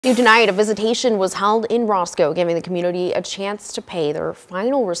Tonight, a visitation was held in Roscoe, giving the community a chance to pay their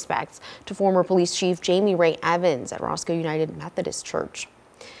final respects to former Police Chief Jamie Ray Evans at Roscoe United Methodist Church.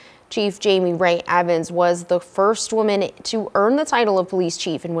 Chief Jamie Ray Evans was the first woman to earn the title of police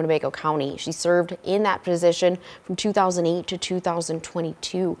chief in Winnebago County. She served in that position from 2008 to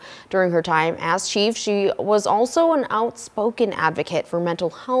 2022. During her time as chief, she was also an outspoken advocate for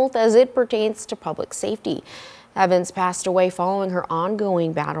mental health as it pertains to public safety. Evans passed away following her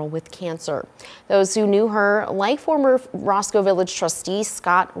ongoing battle with cancer. Those who knew her, like former Roscoe Village trustee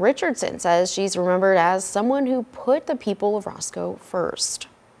Scott Richardson, says she's remembered as someone who put the people of Roscoe first.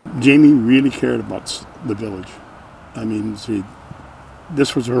 Jamie really cared about the village. I mean,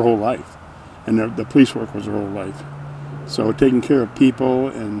 this was her whole life, and the police work was her whole life. So taking care of people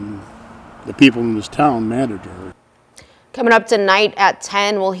and the people in this town mattered to her. Coming up tonight at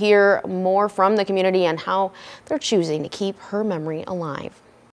 10, we'll hear more from the community on how they're choosing to keep her memory alive.